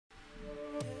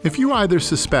If you either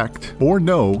suspect or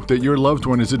know that your loved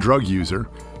one is a drug user,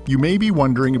 you may be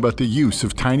wondering about the use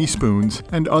of tiny spoons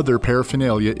and other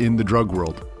paraphernalia in the drug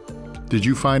world. Did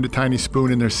you find a tiny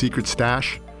spoon in their secret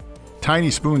stash?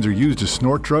 Tiny spoons are used to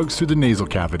snort drugs through the nasal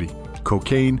cavity.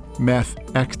 Cocaine, meth,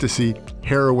 ecstasy,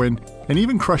 heroin, and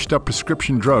even crushed up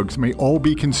prescription drugs may all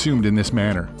be consumed in this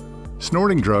manner.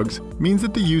 Snorting drugs means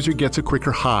that the user gets a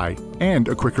quicker high and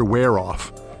a quicker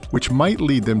wear-off, which might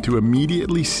lead them to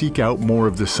immediately seek out more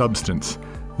of the substance.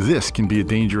 This can be a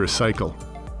dangerous cycle.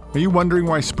 Are you wondering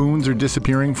why spoons are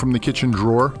disappearing from the kitchen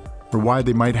drawer, or why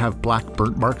they might have black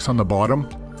burnt marks on the bottom?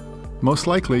 Most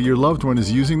likely, your loved one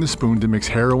is using the spoon to mix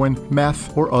heroin,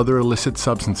 meth, or other illicit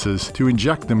substances to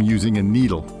inject them using a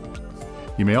needle.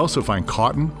 You may also find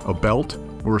cotton, a belt,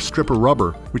 or a strip of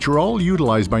rubber, which are all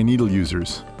utilized by needle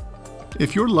users.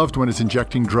 If your loved one is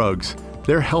injecting drugs,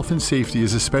 their health and safety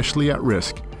is especially at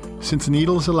risk, since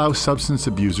needles allow substance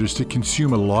abusers to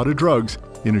consume a lot of drugs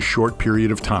in a short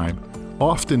period of time,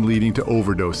 often leading to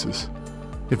overdoses.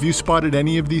 If you spotted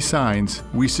any of these signs,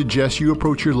 we suggest you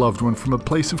approach your loved one from a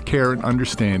place of care and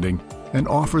understanding and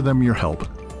offer them your help.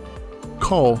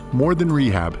 Call More Than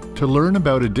Rehab to learn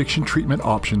about addiction treatment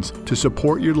options to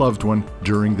support your loved one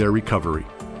during their recovery.